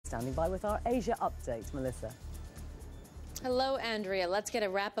standing by with our Asia update. Melissa. Hello, Andrea. Let's get a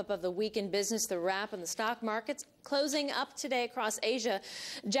wrap-up of the week in business. The wrap on the stock markets closing up today across Asia.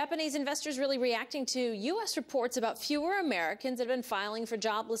 Japanese investors really reacting to U.S. reports about fewer Americans that have been filing for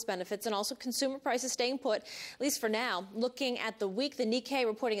jobless benefits, and also consumer prices staying put, at least for now. Looking at the week, the Nikkei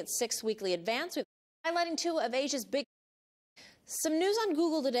reporting its sixth weekly advance, highlighting two of Asia's big. Some news on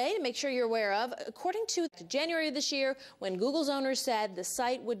Google today to make sure you're aware of. According to January of this year, when Google's owner said the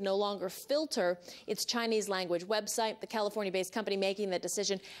site would no longer filter its Chinese language website, the California-based company making that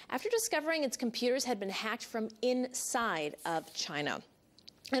decision after discovering its computers had been hacked from inside of China.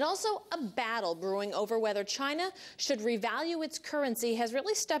 And also a battle brewing over whether China should revalue its currency has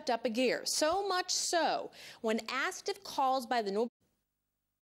really stepped up a gear. So much so, when asked if calls by the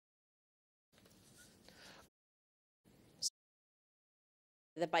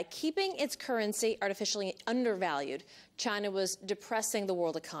that by keeping its currency artificially undervalued, China was depressing the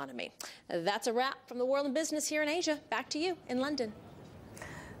world economy. That's a wrap from the world of business here in Asia. Back to you in London.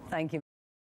 Thank you.